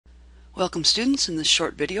Welcome students. In this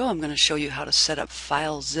short video I'm going to show you how to set up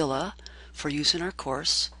FileZilla for use in our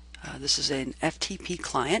course. This is an FTP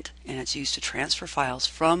client and it's used to transfer files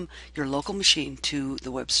from your local machine to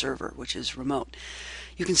the web server, which is remote.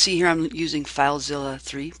 You can see here I'm using FileZilla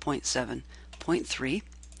 3.7.3,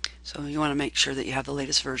 so you want to make sure that you have the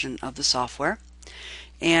latest version of the software.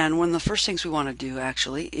 And one of the first things we want to do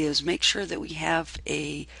actually is make sure that we have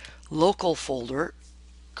a local folder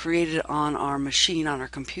created on our machine, on our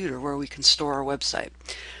computer, where we can store our website.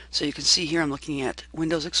 So you can see here I'm looking at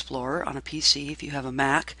Windows Explorer on a PC. If you have a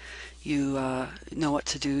Mac, you know what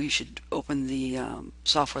to do. You should open the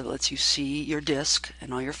software that lets you see your disk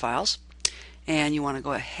and all your files. And you want to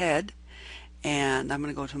go ahead, and I'm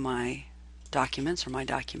going to go to my documents, or my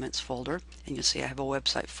documents folder, and you'll see I have a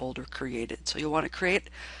website folder created. So you'll want to create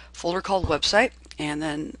a folder called website, and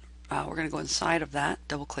then we're going to go inside of that,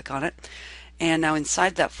 double click on it. And now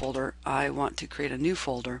inside that folder, I want to create a new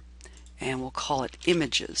folder, and we'll call it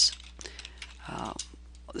images.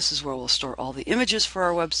 This is where we'll store all the images for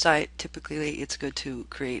our website. Typically, it's good to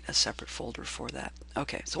create a separate folder for that.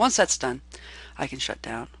 Okay, so once that's done, I can shut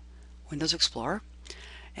down Windows Explorer,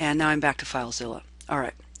 and now I'm back to FileZilla. All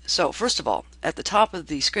right, so first of all, at the top of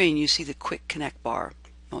the screen, you see the Quick Connect bar,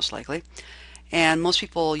 most likely, and most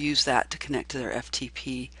people use that to connect to their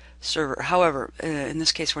FTP server. However, in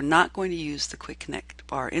this case, we're not going to use the Quick Connect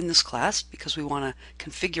bar in this class because we want to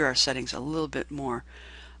configure our settings a little bit more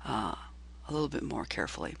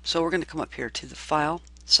carefully. So we're going to come up here to the File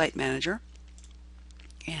Site Manager,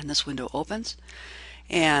 and this window opens,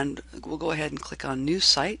 and we'll go ahead and click on New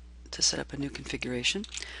Site to set up a new configuration.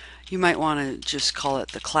 You might want to just call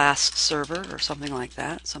it the class server or something like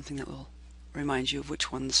that, something that will remind you of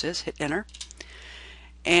which one this is. Hit Enter,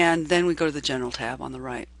 and then we go to the General tab on the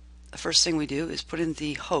right. The first thing we do is put in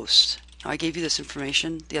the host. Now, I gave you this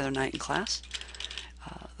information the other night in class.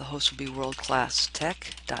 The host would be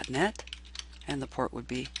worldclasstech.net, and the port would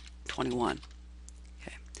be 21.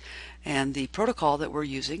 Okay. And the protocol that we're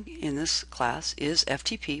using in this class is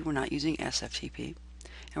FTP. We're not using SFTP,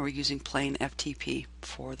 and we're using plain FTP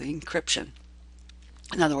for the encryption.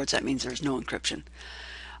 In other words, that means there's no encryption.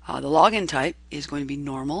 The login type is going to be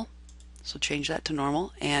normal. So change that to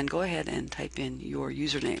normal and go ahead and type in your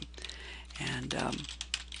username. And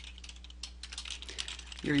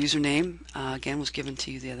your username, again, was given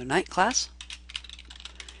to you the other night class.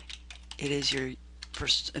 It is your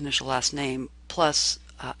first initial last name plus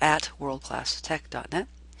at worldclasstech.net,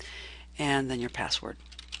 and then your password.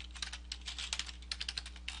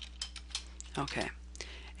 Okay,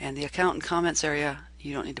 and the account and comments area,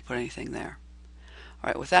 you don't need to put anything there.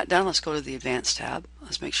 Alright, with that done, let's go to the Advanced tab.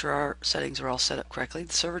 Let's make sure our settings are all set up correctly.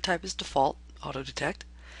 The server type is default, auto detect.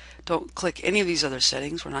 Don't click any of these other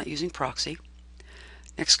settings. We're not using proxy.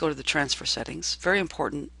 Next, go to the transfer settings. Very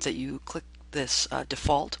important that you click this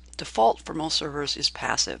default. Default for most servers is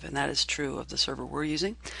passive, and that is true of the server we're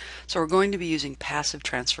using. So we're going to be using passive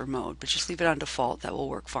transfer mode, but just leave it on default. That will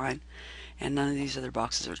work fine. And none of these other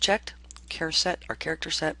boxes are checked. Character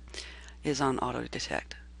set is on auto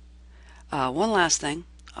detect. One last thing,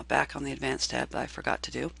 back on the Advanced tab that I forgot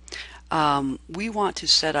to do. We want to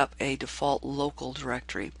set up a default local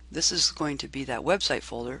directory. This is going to be that website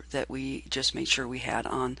folder that we just made sure we had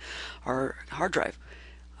on our hard drive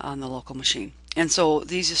on the local machine. And so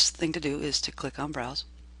the easiest thing to do is to click on Browse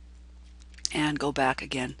and go back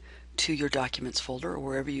again to your Documents folder or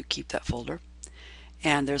wherever you keep that folder.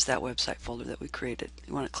 And there's that website folder that we created.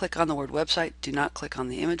 You want to click on the word website. Do not click on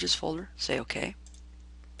the Images folder. Say OK.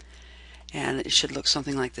 And it should look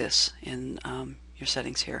something like this in your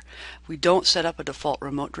settings here. We don't set up a default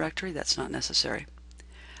remote directory. That's not necessary.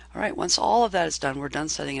 Alright, once all of that is done, we're done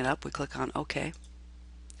setting it up. We click on OK.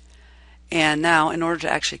 And now, in order to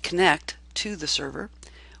actually connect to the server,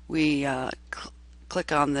 we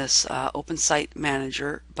click on this Open Site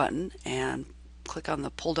Manager button and click on the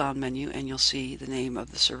pull-down menu, and you'll see the name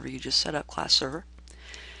of the server you just set up, Class Server.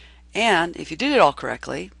 And if you did it all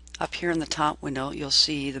correctly, up here in the top window, you'll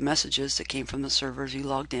see the messages that came from the servers you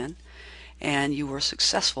logged in, and you were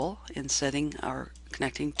successful in setting or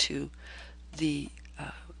connecting to the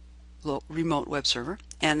remote web server.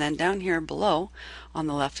 And then down here below on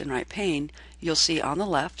the left and right pane, you'll see on the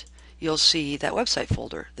left, you'll see that website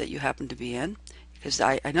folder that you happen to be in, because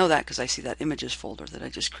I know that because I see that images folder that I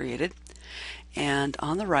just created. And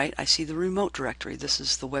on the right, I see the remote directory. This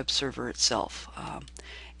is the web server itself.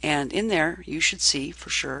 And in there, you should see, for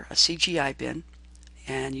sure, a CGI bin,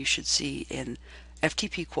 and you should see an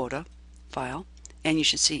FTP quota file, and you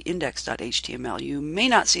should see index.html. You may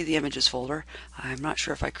not see the images folder. I'm not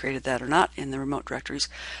sure if I created that or not in the remote directories,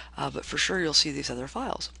 but for sure you'll see these other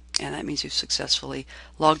files. and that means you've successfully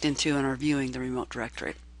logged into and are viewing the remote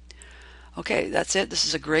directory. Okay, that's it. This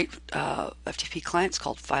is a great FTP client. It's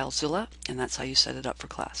called FileZilla, and that's how you set it up for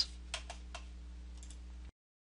class.